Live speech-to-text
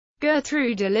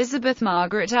Gertrude Elizabeth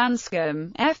Margaret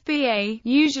Anscombe, FBA,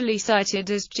 usually cited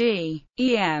as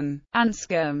G.E.M.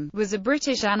 Anscombe, was a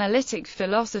British analytic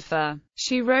philosopher.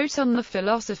 She wrote on the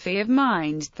philosophy of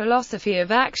mind, philosophy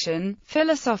of action,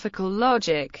 philosophical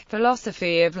logic,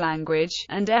 philosophy of language,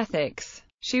 and ethics.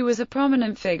 She was a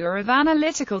prominent figure of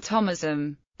analytical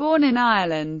Thomism. Born in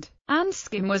Ireland,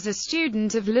 Anscombe was a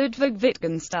student of Ludwig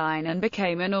Wittgenstein and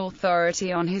became an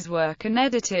authority on his work and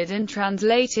edited and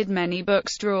translated many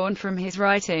books drawn from his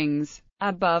writings,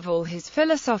 above all his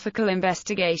philosophical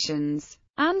investigations.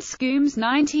 Anscombe's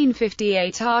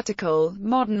 1958 article,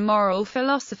 Modern Moral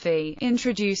Philosophy,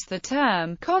 introduced the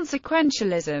term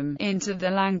consequentialism into the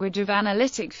language of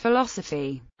analytic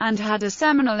philosophy, and had a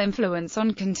seminal influence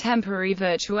on contemporary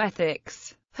virtue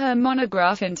ethics. Her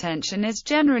monograph Intention is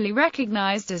generally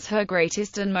recognized as her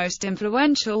greatest and most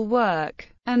influential work,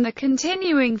 and the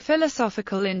continuing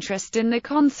philosophical interest in the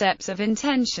concepts of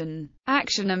intention,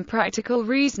 action and practical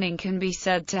reasoning can be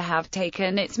said to have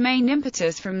taken its main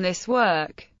impetus from this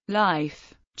work.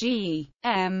 Life.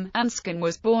 G.M. Anscombe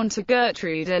was born to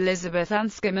Gertrude Elizabeth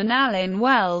Anscombe and Alan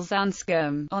Wells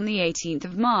Anscombe on 18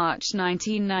 March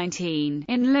 1919,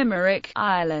 in Limerick,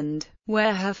 Ireland,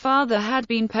 where her father had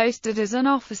been posted as an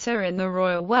officer in the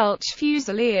Royal Welsh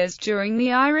Fusiliers during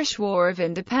the Irish War of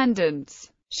Independence.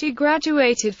 She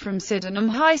graduated from Sydenham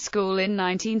High School in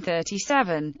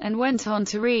 1937, and went on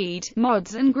to read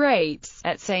Mods and Greats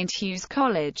at St Hugh's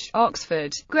College,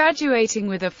 Oxford, graduating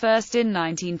with a first in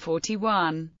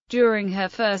 1941. During her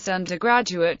first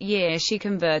undergraduate year she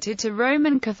converted to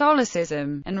Roman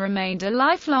Catholicism, and remained a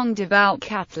lifelong devout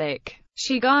Catholic.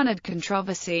 She garnered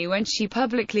controversy when she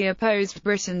publicly opposed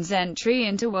Britain's entry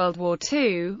into World War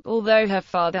II, although her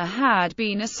father had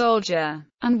been a soldier,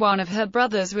 and one of her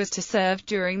brothers was to serve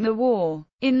during the war.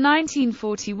 In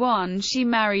 1941 she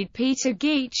married Peter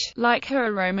Geach, like her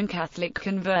a Roman Catholic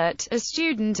convert, a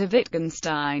student of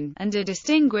Wittgenstein, and a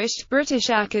distinguished British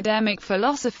academic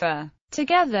philosopher.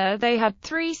 Together they had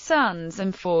 3 sons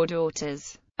and 4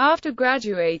 daughters. After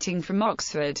graduating from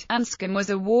Oxford, Anscombe was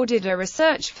awarded a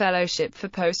research fellowship for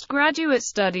postgraduate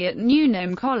study at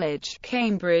Newnham College,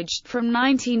 Cambridge, from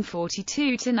 1942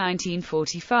 to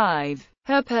 1945.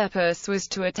 Her purpose was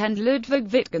to attend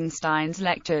Ludwig Wittgenstein's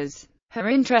lectures. Her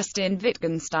interest in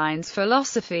Wittgenstein's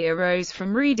philosophy arose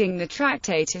from reading the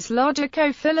Tractatus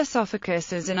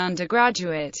Logico-Philosophicus as an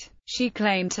undergraduate. She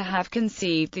claimed to have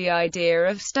conceived the idea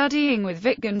of studying with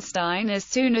Wittgenstein as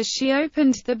soon as she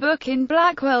opened the book in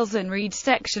Blackwell's and read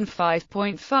section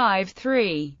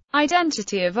 5.53.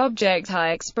 Identity of object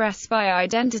I express by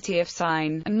identity of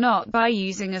sign, and not by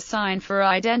using a sign for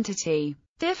identity.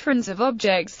 Difference of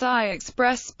objects I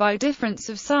express by difference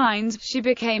of signs. She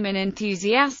became an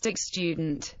enthusiastic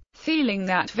student, feeling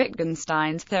that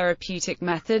Wittgenstein's therapeutic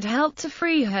method helped to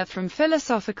free her from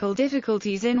philosophical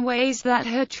difficulties in ways that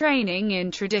her training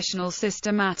in traditional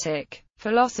systematic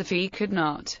philosophy could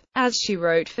not. As she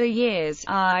wrote, for years,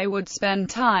 I would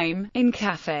spend time in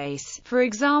cafes, for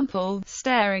example,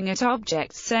 staring at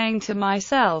objects, saying to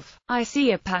myself, I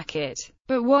see a packet,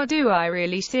 but what do I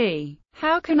really see?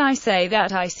 How can I say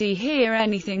that I see here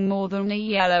anything more than a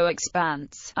yellow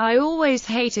expanse? I always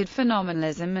hated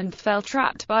phenomenalism and felt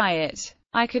trapped by it.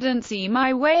 I couldn't see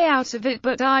my way out of it,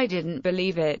 but I didn't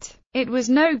believe it. It was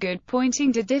no good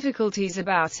pointing to difficulties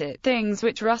about it, things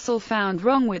which Russell found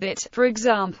wrong with it, for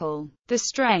example. The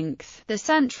strength, the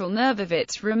central nerve of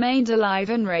it, remained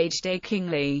alive and raged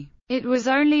achingly. It was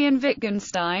only in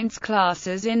Wittgenstein's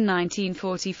classes in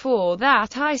 1944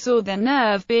 that I saw the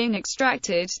nerve being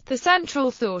extracted, the central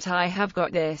thought I have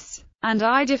got this, and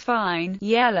I define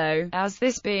yellow as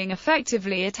this being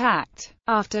effectively attacked.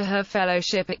 After her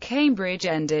fellowship at Cambridge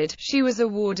ended, she was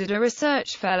awarded a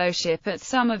research fellowship at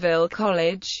Somerville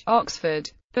College,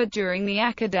 Oxford. But during the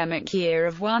academic year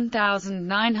of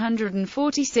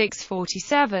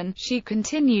 1946-47, she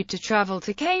continued to travel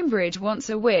to Cambridge once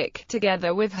a week,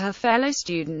 together with her fellow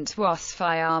student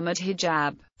Wasfi Ahmad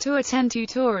Hijab, to attend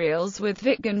tutorials with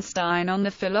Wittgenstein on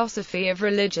the philosophy of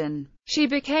religion. She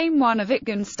became one of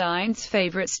Wittgenstein's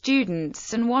favorite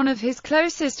students and one of his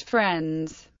closest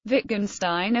friends.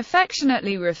 Wittgenstein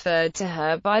affectionately referred to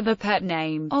her by the pet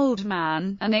name, Old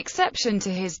Man, an exception to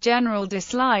his general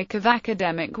dislike of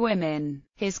academic women.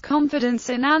 His confidence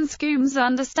in Anscombe's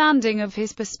understanding of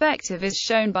his perspective is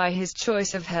shown by his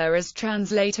choice of her as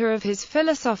translator of his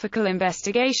philosophical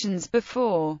investigations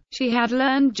before she had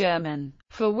learned German,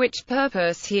 for which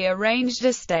purpose he arranged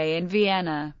a stay in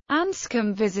Vienna.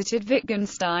 Anscombe visited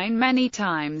Wittgenstein many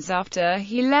times after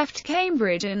he left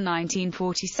Cambridge in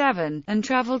 1947, and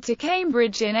travelled to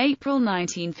Cambridge in April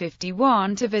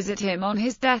 1951 to visit him on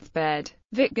his deathbed.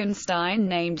 Wittgenstein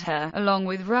named her, along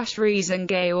with Rush Rhys and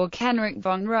Georg Henrik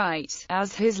von Wright,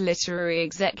 as his literary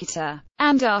executor,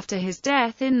 and after his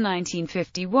death in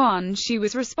 1951 she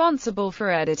was responsible for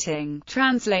editing,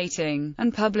 translating,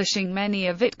 and publishing many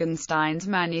of Wittgenstein's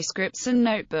manuscripts and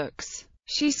notebooks.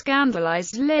 She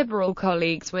scandalized liberal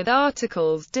colleagues with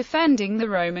articles defending the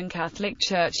Roman Catholic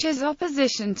Church's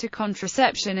opposition to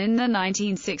contraception in the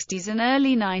 1960s and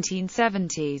early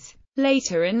 1970s.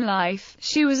 Later in life,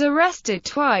 she was arrested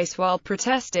twice while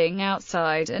protesting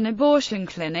outside an abortion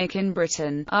clinic in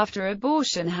Britain, after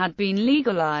abortion had been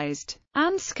legalized.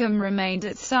 Anscombe remained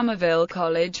at Somerville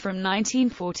College from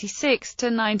 1946 to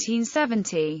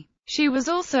 1970. She was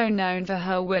also known for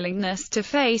her willingness to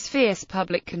face fierce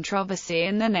public controversy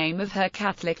in the name of her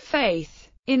Catholic faith.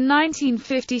 In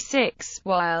 1956,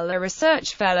 while a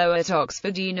research fellow at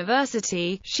Oxford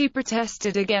University, she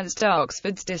protested against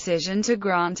Oxford's decision to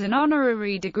grant an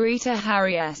honorary degree to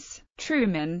Harry S.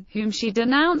 Truman, whom she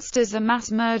denounced as a mass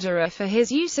murderer for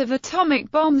his use of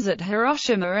atomic bombs at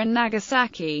Hiroshima and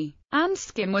Nagasaki.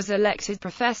 Anscombe was elected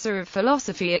Professor of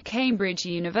Philosophy at Cambridge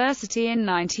University in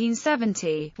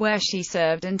 1970, where she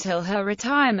served until her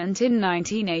retirement in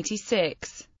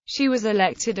 1986. She was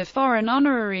elected a foreign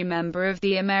honorary member of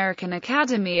the American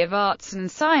Academy of Arts and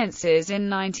Sciences in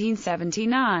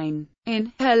 1979.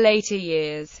 In her later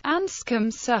years,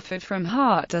 Anscombe suffered from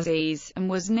heart disease, and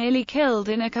was nearly killed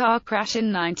in a car crash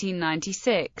in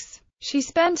 1996. She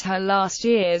spent her last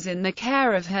years in the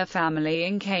care of her family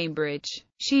in Cambridge.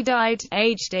 She died,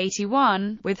 aged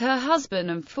 81, with her husband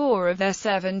and 4 of their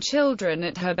 7 children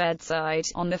at her bedside,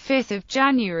 on the 5th of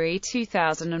January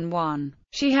 2001.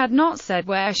 She had not said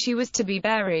where she was to be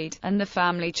buried, and the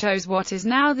family chose what is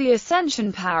now the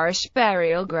Ascension Parish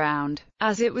burial ground,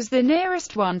 as it was the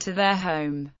nearest one to their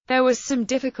home. There was some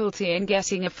difficulty in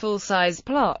getting a full-size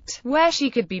plot, where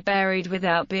she could be buried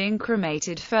without being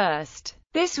cremated first.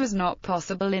 This was not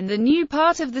possible in the new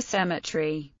part of the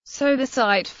cemetery, so the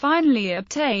site finally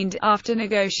obtained, after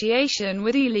negotiation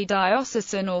with Ely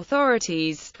diocesan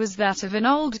authorities, was that of an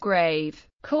old grave,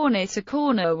 corner to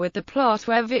corner with the plot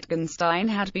where Wittgenstein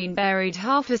had been buried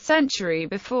half a century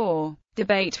before.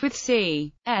 Debate with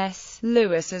C.S.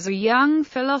 Lewis. As a young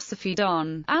philosophy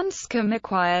don, Anscombe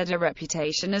acquired a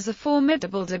reputation as a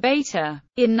formidable debater.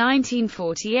 In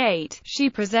 1948, she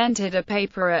presented a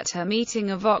paper at her meeting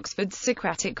of Oxford's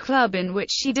Socratic Club in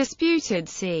which she disputed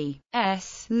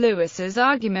C.S. Lewis's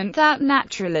argument that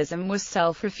naturalism was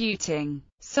self-refuting.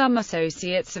 Some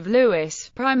associates of Lewis,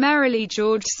 primarily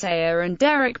George Sayer and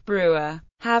Derek Brewer,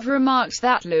 have remarked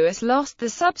that Lewis lost the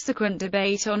subsequent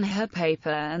debate on her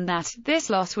paper, and that this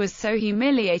loss was so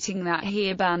humiliating that he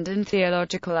abandoned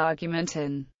theological argument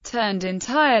and turned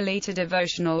entirely to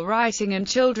devotional writing and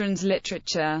children's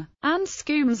literature.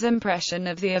 Anscombe's impression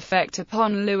of the effect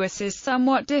upon Lewis is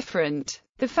somewhat different.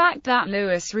 The fact that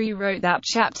Lewis rewrote that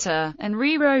chapter, and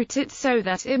rewrote it so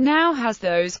that it now has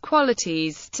those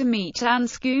qualities to meet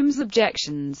Anscombe's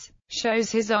objections, shows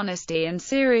his honesty and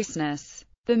seriousness.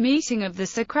 The meeting of the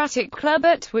Socratic Club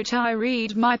at which I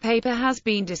read my paper has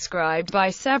been described by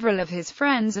several of his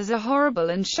friends as a horrible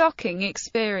and shocking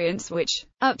experience which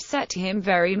upset him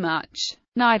very much.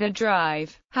 Neither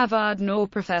Drive, Havard nor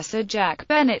Professor Jack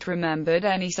Bennett remembered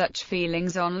any such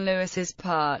feelings on Lewis's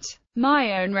part.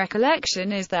 My own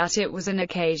recollection is that it was an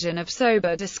occasion of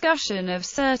sober discussion of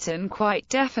certain quite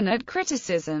definite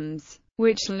criticisms,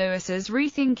 which Lewis's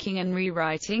rethinking and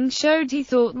rewriting showed he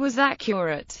thought was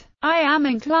accurate. I am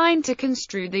inclined to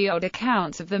construe the odd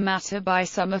accounts of the matter by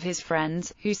some of his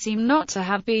friends, who seem not to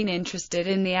have been interested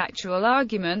in the actual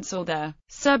arguments or the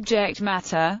subject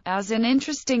matter, as an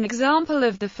interesting example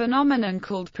of the phenomenon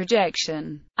called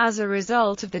projection. As a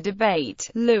result of the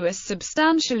debate, Lewis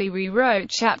substantially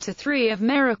rewrote Chapter 3 of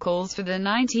Miracles for the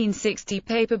 1960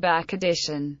 paperback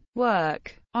edition.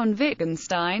 Work on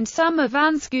Wittgenstein. Some of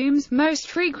Anscombe's most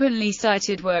frequently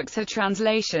cited works are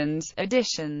translations,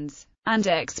 editions, and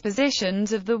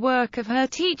expositions of the work of her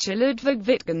teacher Ludwig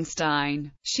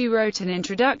Wittgenstein. She wrote an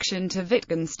introduction to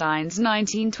Wittgenstein's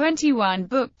 1921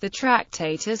 book, the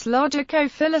Tractatus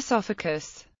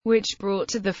Logico-Philosophicus, which brought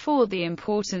to the fore the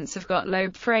importance of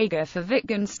Gottlob Frege for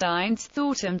Wittgenstein's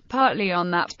thought and, partly on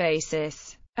that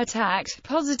basis, attacked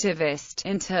positivist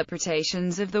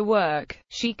interpretations of the work.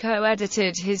 She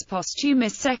co-edited his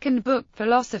posthumous second book,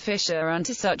 Philosophische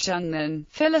Untersuchungen,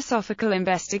 Philosophical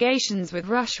Investigations, with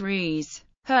Rush Rhys.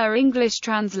 Her English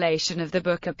translation of the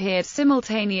book appeared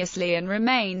simultaneously and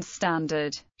remains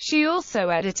standard. She also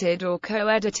edited or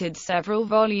co-edited several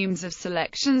volumes of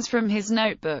selections from his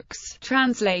notebooks,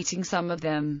 translating some of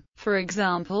them. For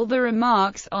example, the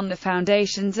Remarks on the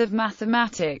Foundations of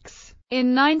Mathematics,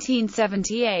 In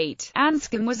 1978,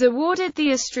 Anscombe was awarded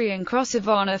the Austrian Cross of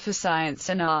Honor for Science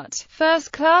and Art,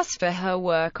 first class, for her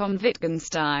work on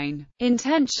Wittgenstein.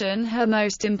 Intention. Her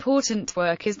most important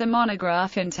work is the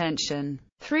monograph Intention.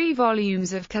 3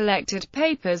 volumes of collected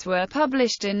papers were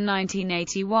published in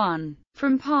 1981.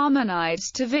 From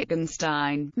Parmenides to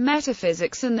Wittgenstein,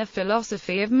 Metaphysics and the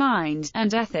Philosophy of Mind,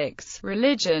 and Ethics,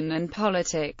 Religion and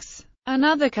Politics.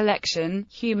 Another collection,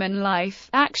 Human Life,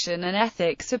 Action and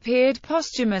Ethics, appeared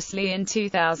posthumously in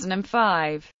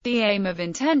 2005. The aim of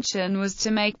Intention was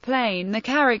to make plain the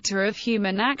character of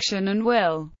human action and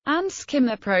will.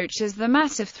 Anscombe approaches the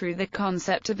matter through the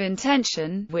concept of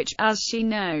intention, which, as she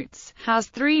notes, has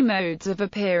 3 modes of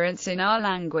appearance in our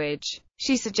language.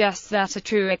 She suggests that a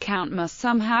true account must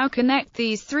somehow connect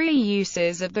these 3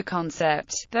 uses of the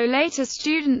concept, though later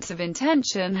students of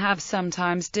intention have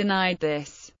sometimes denied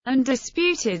this, and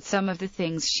disputed some of the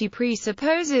things she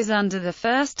presupposes under the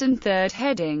first and third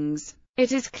headings.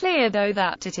 It is clear, though,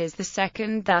 that it is the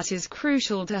second that is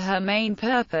crucial to her main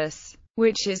purpose,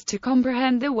 which is to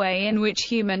comprehend the way in which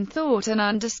human thought and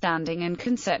understanding and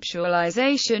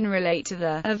conceptualization relate to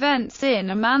the events in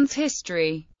a man's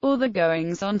history, or the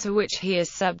goings-on to which he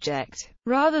is subject,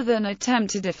 rather than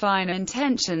attempt to define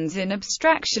intentions in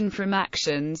abstraction from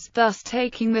actions, thus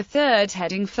taking the third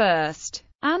heading first.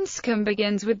 Anscombe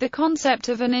begins with the concept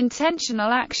of an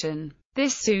intentional action.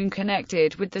 This soon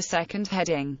connected with the second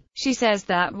heading. She says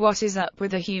that what is up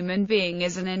with a human being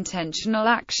is an intentional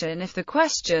action if the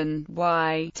question,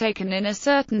 why, taken in a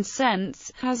certain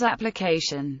sense, has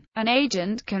application. An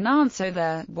agent can answer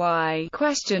the why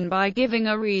question by giving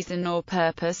a reason or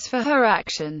purpose for her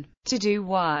action. To do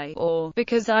why, or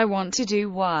because I want to do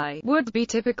why, would be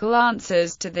typical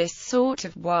answers to this sort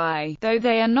of why, though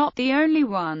they are not the only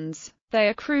ones. They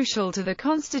are crucial to the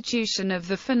constitution of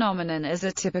the phenomenon as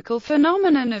a typical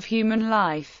phenomenon of human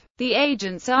life. The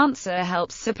agent's answer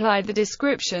helps supply the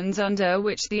descriptions under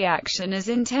which the action is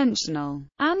intentional.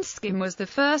 Anscombe was the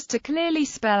first to clearly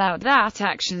spell out that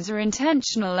actions are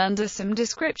intentional under some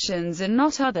descriptions and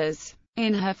not others.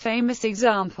 In her famous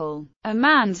example, a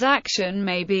man's action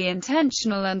may be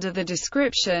intentional under the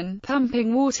description,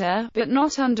 pumping water, but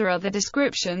not under other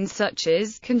descriptions such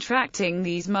as, contracting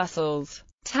these muscles,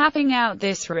 tapping out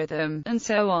this rhythm, and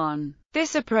so on.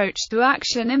 This approach to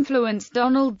action influenced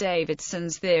Donald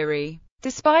Davidson's theory.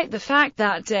 Despite the fact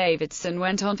that Davidson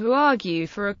went on to argue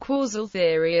for a causal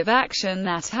theory of action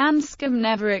that Anscombe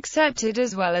never accepted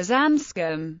as well as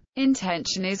Anscombe,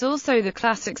 intention is also the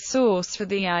classic source for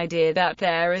the idea that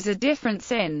there is a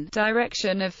difference in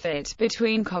direction of fit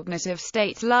between cognitive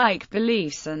states like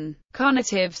beliefs and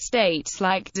conative states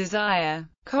like desire.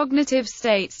 Cognitive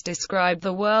states describe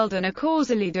the world and are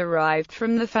causally derived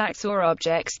from the facts or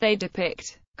objects they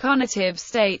depict. Conative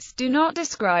states do not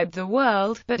describe the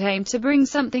world, but aim to bring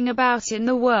something about in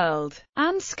the world.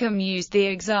 Anscombe used the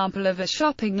example of a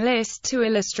shopping list to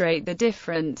illustrate the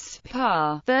difference.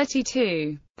 Par.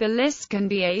 32. The list can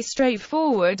be a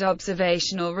straightforward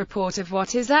observational report of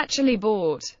what is actually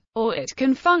bought, or it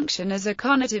can function as a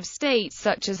conative state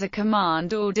such as a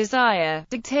command or desire,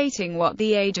 dictating what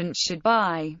the agent should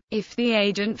buy. If the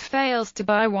agent fails to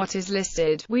buy what is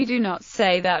listed, we do not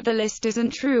say that the list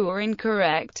isn't true or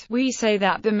incorrect, we say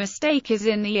that the mistake is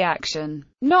in the action,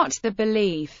 not the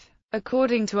belief.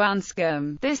 According to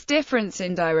Anscombe, this difference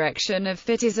in direction of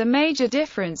fit is a major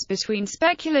difference between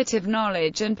speculative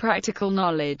knowledge and practical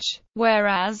knowledge.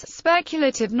 Whereas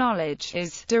speculative knowledge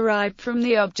is derived from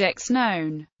the objects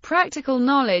known, practical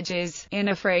knowledge is, in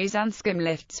a phrase Anscombe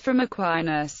lifts from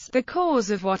Aquinas, the cause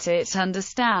of what it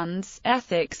understands.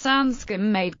 Ethics.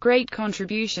 Anscombe made great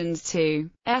contributions to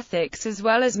ethics as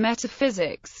well as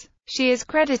metaphysics. She is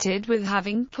credited with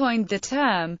having coined the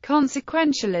term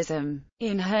consequentialism.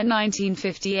 In her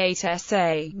 1958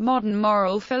 essay, Modern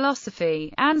Moral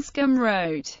Philosophy, Anscombe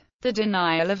wrote, "The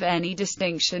denial of any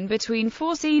distinction between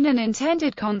foreseen and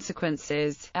intended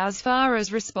consequences, as far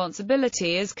as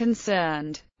responsibility is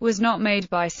concerned, was not made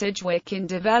by Sidgwick in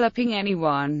developing any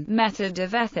one method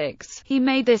of ethics. He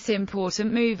made this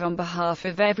important move on behalf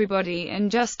of everybody and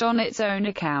just on its own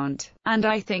account, and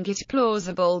I think it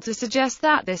plausible to suggest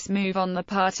that this move on the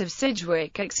part of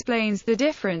Sidgwick explains the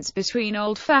difference between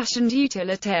old-fashioned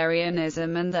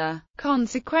utilitarianism and the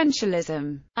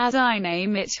consequentialism, as I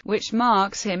name it, which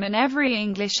marks him and every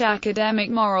English academic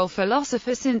moral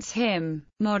philosopher since him.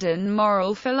 Modern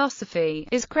moral philosophy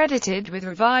is credited with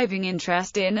reviving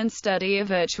interest in and study of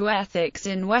virtue ethics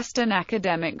in Western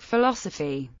academic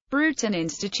philosophy. Brute and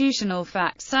institutional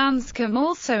facts. Anscombe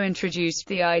also introduced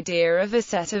the idea of a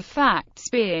set of facts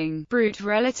being brute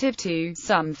relative to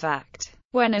some fact.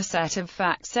 When a set of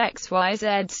facts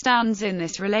XYZ stands in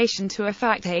this relation to a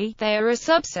fact A, they are a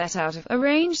subset out of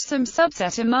arrange some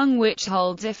subset among which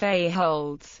holds if A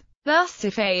holds. Thus,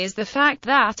 if A is the fact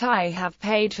that I have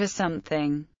paid for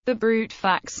something, the brute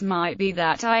facts might be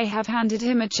that I have handed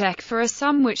him a check for a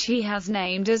sum which he has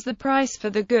named as the price for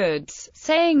the goods,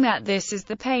 saying that this is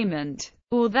the payment,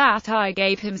 or that I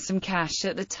gave him some cash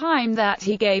at the time that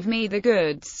he gave me the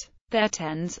goods. There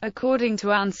tends, according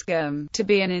to Anscombe, to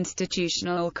be an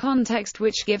institutional context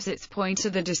which gives its point to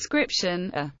the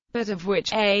description A, but of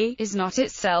which A is not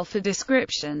itself a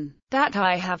description. That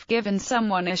I have given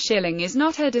someone a shilling is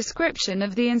not a description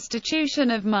of the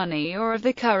institution of money or of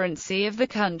the currency of the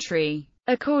country.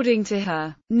 According to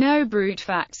her, no brute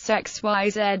facts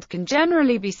XYZ can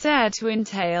generally be said to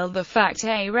entail the fact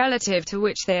A relative to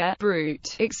which they are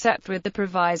brute, except with the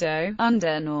proviso,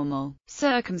 under normal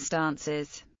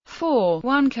circumstances. 4.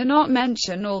 One cannot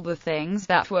mention all the things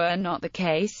that were not the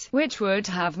case, which would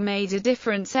have made a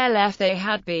difference if they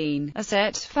had been. A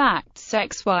set facts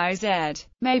XYZ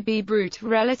may be brute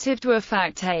relative to a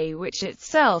fact A which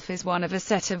itself is one of a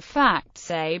set of facts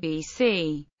A, B,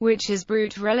 C, which is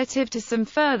brute relative to some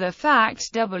further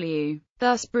fact W.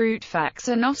 Thus brute facts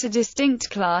are not a distinct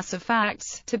class of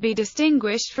facts, to be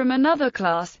distinguished from another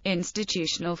class,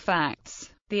 institutional facts.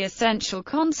 The essential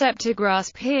concept to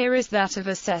grasp here is that of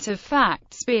a set of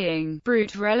facts being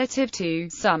brute relative to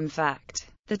some fact.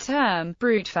 The term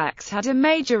brute facts had a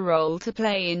major role to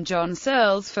play in John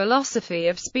Searle's philosophy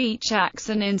of speech acts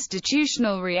and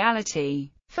institutional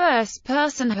reality. First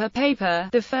person her paper,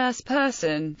 The First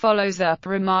Person, follows up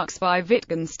remarks by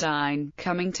Wittgenstein,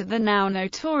 coming to the now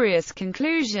notorious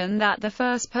conclusion that the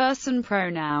first person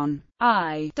pronoun,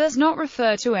 I, does not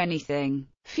refer to anything.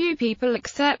 Few people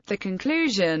accept the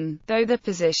conclusion, though the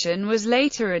position was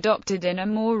later adopted in a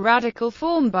more radical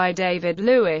form by David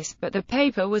Lewis, but the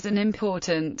paper was an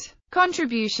important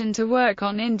contribution to work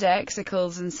on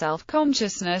indexicals and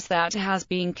self-consciousness that has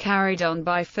been carried on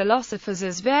by philosophers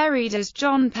as varied as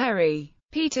John Perry,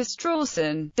 Peter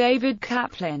Strawson, David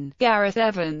Kaplan, Gareth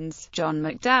Evans, John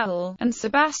McDowell, and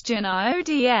Sebastian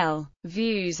Iodl.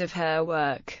 Views of her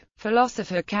work.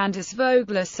 Philosopher Candice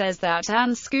Vogler says that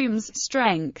Anscombe's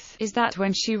strength is that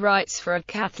when she writes for a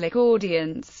Catholic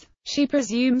audience, she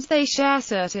presumes they share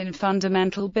certain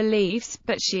fundamental beliefs,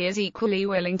 but she is equally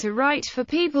willing to write for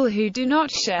people who do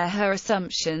not share her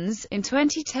assumptions. In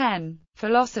 2010,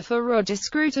 philosopher Roger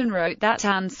Scruton wrote that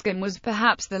Anscombe was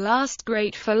perhaps the last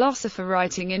great philosopher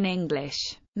writing in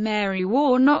English. Mary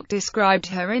Warnock described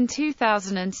her in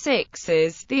 2006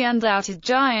 as the undoubted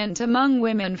giant among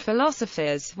women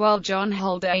philosophers, while John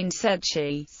Haldane said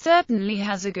she certainly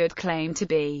has a good claim to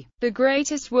be the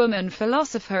greatest woman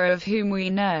philosopher of whom we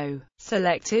know.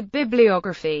 Selected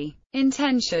bibliography.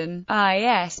 Intention,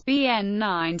 ISBN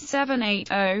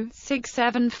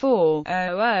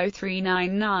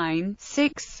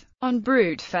 978-0-674-00399-6. On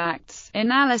Brute Facts,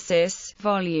 Analysis,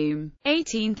 Volume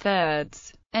 18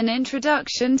 thirds. An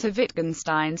Introduction to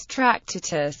Wittgenstein's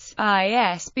Tractatus,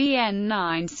 ISBN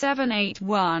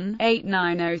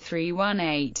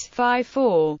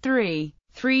 978-1-890318-54-3.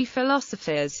 Three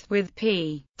Philosophers, with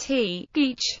P. T.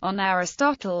 Geach, on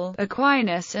Aristotle,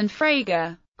 Aquinas and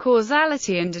Frege.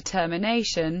 Causality and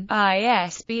Determination,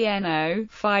 ISBN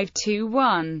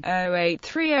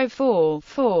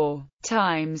 0-521-08304-4.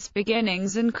 Times,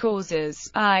 Beginnings and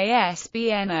Causes,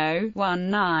 ISBN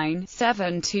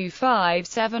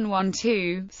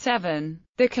 0-19-725712-7.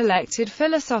 The Collected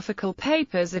Philosophical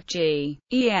Papers of G.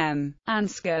 E. M.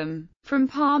 Anscombe. From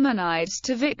Parmenides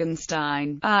to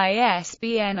Wittgenstein,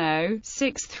 ISBN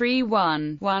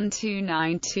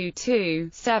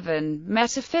 0-631-12922-7.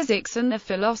 Metaphysics and the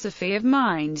Philosophy of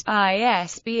Mind,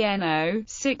 ISBN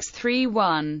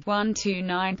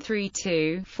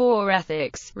 0-631-12932-4.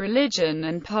 Ethics, Religion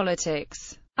and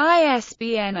Politics,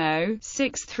 ISBN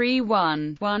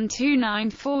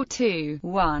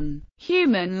 0-631-12942-1.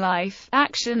 Human Life,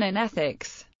 Action and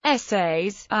Ethics.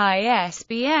 Essays,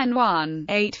 ISBN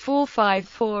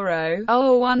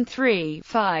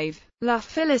 1-84540-013-5. La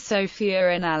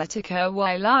Filosofia Analitica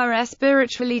y la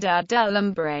Espiritualidad del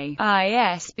Hombre,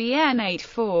 ISBN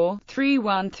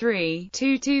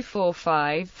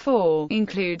 84-313-22454-4.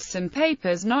 Includes some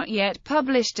papers not yet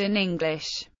published in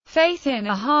English. Faith in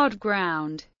a Hard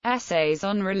Ground. Essays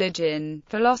on Religion,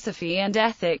 Philosophy and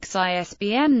Ethics,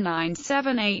 ISBN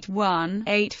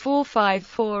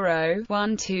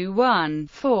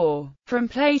 978-1-84540-121-4. From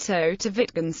Plato to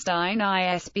Wittgenstein,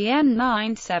 ISBN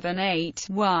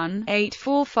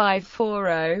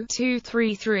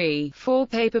 978-1-84540-233-4.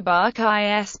 Paperback,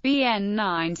 ISBN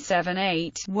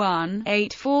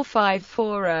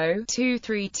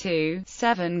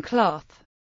 978-1-84540-232-7. Cloth.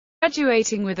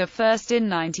 graduating with a first in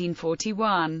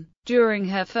 1941. During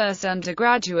her first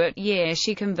undergraduate year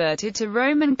she converted to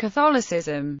Roman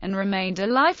Catholicism, and remained a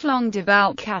lifelong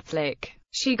devout Catholic.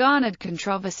 She garnered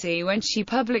controversy when she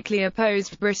publicly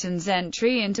opposed Britain's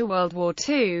entry into World War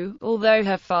II, although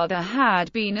her father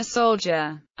had been a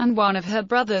soldier, and one of her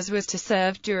brothers was to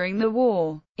serve during the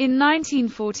war. In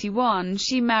 1941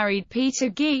 she married Peter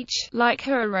Geach, like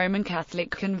her a Roman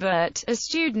Catholic convert, a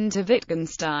student of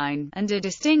Wittgenstein, and a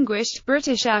distinguished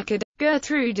British academic.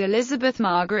 Gertrude Elizabeth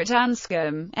Margaret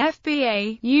Anscombe,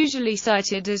 FBA, usually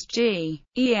cited as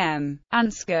G.E.M.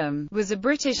 Anscombe, was a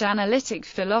British analytic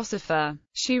philosopher.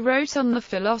 She wrote on the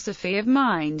philosophy of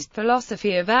mind,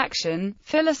 philosophy of action,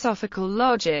 philosophical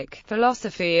logic,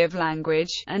 philosophy of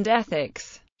language, and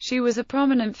ethics. She was a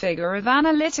prominent figure of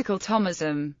analytical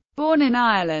Thomism. Born in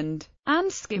Ireland,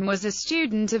 Anscombe was a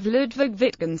student of Ludwig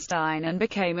Wittgenstein and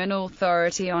became an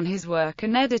authority on his work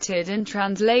and edited and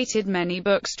translated many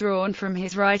books drawn from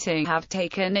his writing have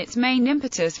taken its main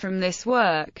impetus from this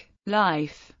work.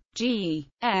 Life.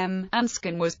 G.M.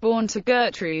 Anscombe was born to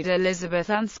Gertrude Elizabeth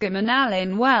Anscombe and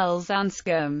Alan Wells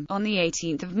Anscombe on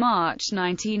 18 March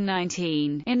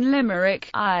 1919, in Limerick,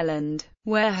 Ireland,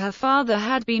 where her father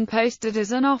had been posted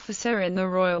as an officer in the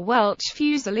Royal Welsh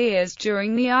Fusiliers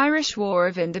during the Irish War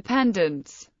of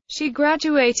Independence. She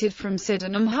graduated from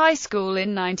Sydenham High School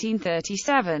in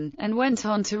 1937, and went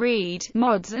on to read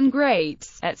Mods and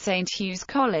Greats at St Hugh's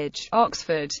College,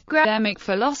 Oxford. Academic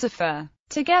philosopher.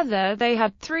 Together they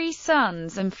had 3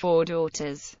 sons and 4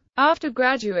 daughters. After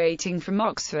graduating from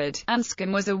Oxford,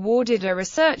 Anscombe was awarded a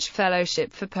research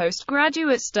fellowship for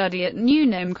postgraduate study at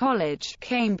Newnham College,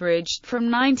 Cambridge,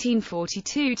 from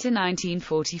 1942 to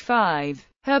 1945.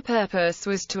 Her purpose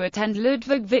was to attend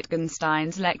Ludwig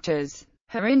Wittgenstein's lectures.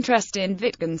 Her interest in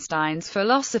Wittgenstein's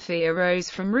philosophy arose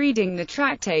from reading the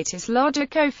Tractatus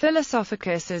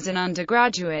Logico-Philosophicus as an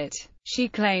undergraduate. She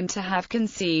claimed to have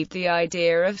conceived the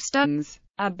idea of studying,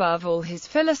 above all, his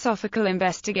philosophical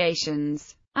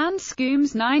investigations.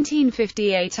 Anscombe's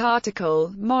 1958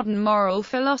 article, Modern Moral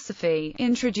Philosophy,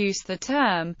 introduced the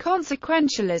term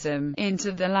consequentialism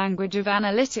into the language of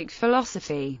analytic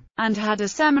philosophy, and had a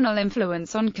seminal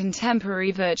influence on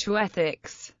contemporary virtue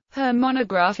ethics. Her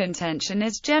monograph Intention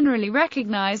is generally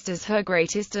recognized as her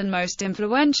greatest and most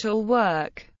influential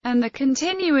work, and the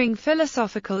continuing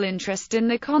philosophical interest in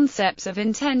the concepts of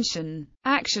intention,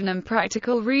 action and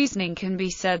practical reasoning can be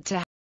said to